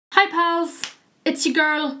It's your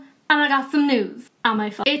girl, and I got some news on my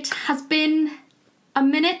phone. It has been a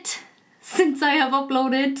minute since I have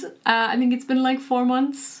uploaded. I think it's been like 4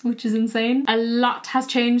 months, which is insane. A lot has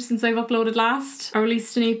changed since I've uploaded last. I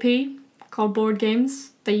released an EP called Board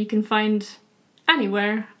Games that you can find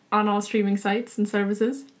anywhere on all streaming sites and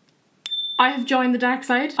services. I have joined the dark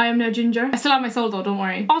side. I am now ginger. I still have my soul though, don't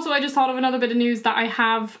worry. Also, I just thought of another bit of news that I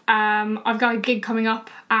have. I've got a gig coming up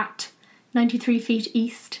at 93 Feet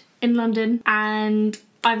East in London, and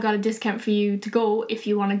I've got a discount for you to go if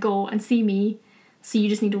you want to go and see me. So you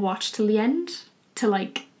just need to watch till the end to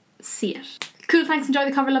like see it. Cool, thanks, enjoy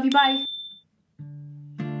the cover, love you, bye.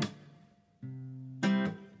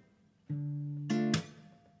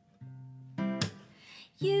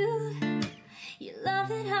 You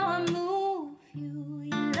love it how I move you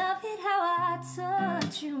love it how I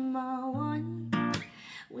touch you, my one.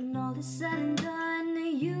 When all is said and done,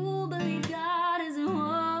 you believe God is a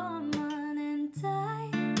woman, and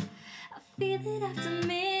I feel it after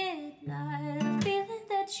midnight, a feeling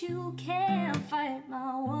that you can't fight,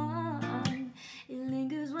 my one. It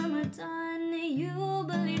lingers when we're done, you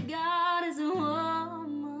believe God is a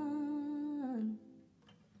woman.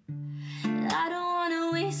 I don't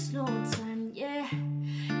wanna waste no time, yeah.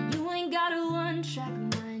 You ain't got a one-track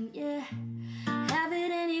mind, yeah. Have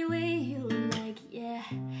it any way you like, yeah.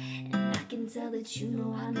 And I can tell that you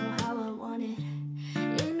know I know how I want it.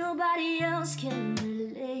 Ain't nobody else can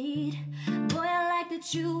relate. Boy, I like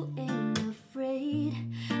that you ain't afraid.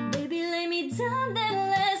 Baby, lay me down,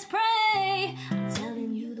 then let's pray. I'm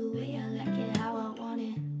telling you the way I like it, how I want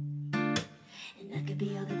it. And I could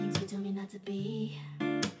be all the things you told me not to be.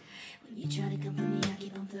 You try to come for me, I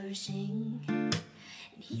keep on flourishing. And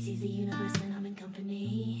he sees the universe when I'm in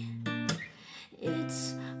company.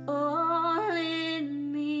 It's all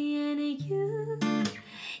in me, and you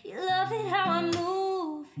love it how I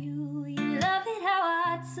move you love it how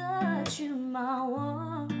I touch you, my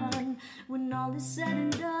one. When all is said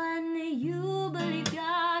and done, you believe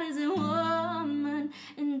God is a woman,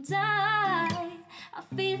 and I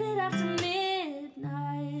feel it after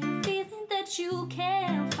midnight, a feeling that you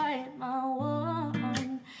can't fight, my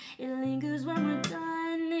one. It lingers when we're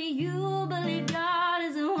done, you believe God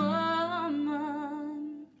is a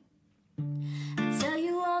woman. I tell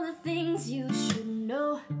you all the things you should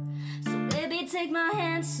know, so baby take my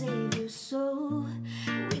hand, save your soul.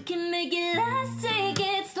 We can make it last, take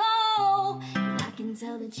it slow. And I can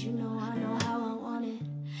tell that you know I know how I want it.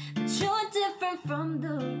 But you're different from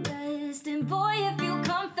the rest, and boy, if you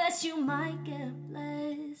confess, you might get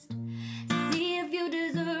blessed. See if you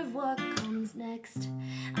deserve what comes next.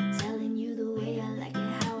 I'm telling you the way I like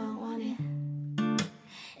it, how I want it.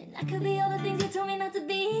 And I could be all the things you told me not to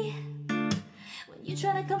be. When you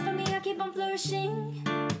try to come for me, I keep on flourishing.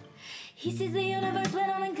 He sees the universe when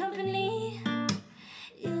I'm in company.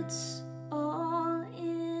 It's all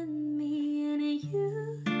in me, and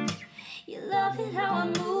you love it how I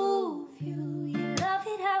move you love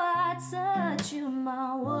it how I touch you,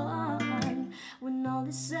 my one. When all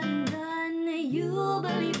is said and done, you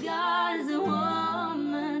believe God is a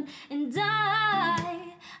woman, and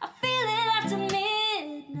I feel it after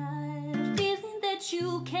midnight, a feeling that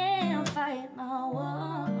you can't fight, my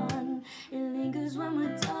one. It lingers when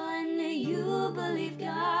we're done, you believe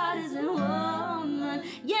God is a woman,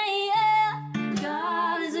 yeah, yeah.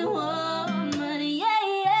 God is a woman,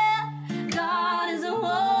 yeah, yeah. God is a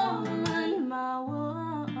woman, my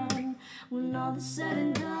one. When all is said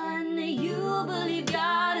and done, you believe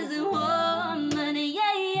God is a woman,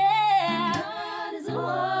 yeah, yeah. God is a woman,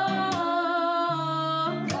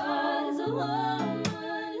 God is a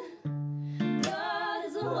woman, God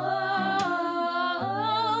is a woman.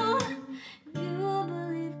 You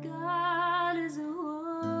believe God is a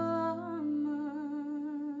woman.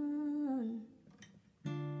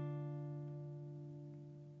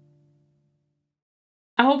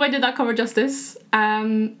 I hope I did that cover justice.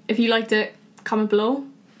 If you liked it, comment below.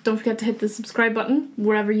 Don't forget to hit the subscribe button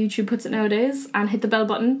wherever YouTube puts it nowadays, and hit the bell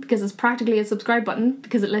button because it's practically a subscribe button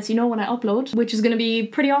because it lets you know when I upload, which is going to be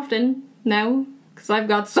pretty often now because I've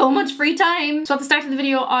got so much free time. So at the start of the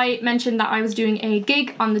video I mentioned that I was doing a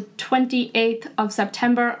gig on the 28th of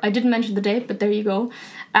September. I didn't mention the date, but there you go.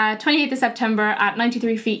 28th of September at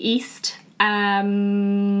 93 Feet East.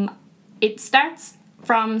 It starts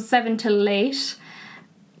from 7 till 8.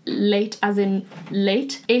 Late as in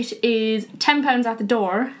late. It is £10 at the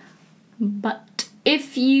door, but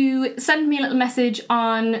if you send me a little message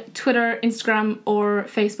on Twitter, Instagram or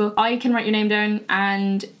Facebook, I can write your name down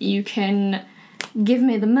and you can give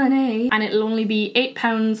me the money, and it'll only be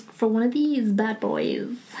 £8 for one of these bad boys.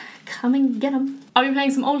 Come and get them. I'll be playing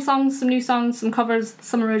some old songs, some new songs, some covers,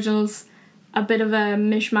 some originals, a bit of a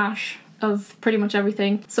mishmash of pretty much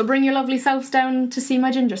everything. So bring your lovely selves down to see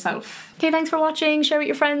my ginger self. Okay, thanks for watching. Share with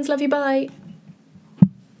your friends. Love you. Bye.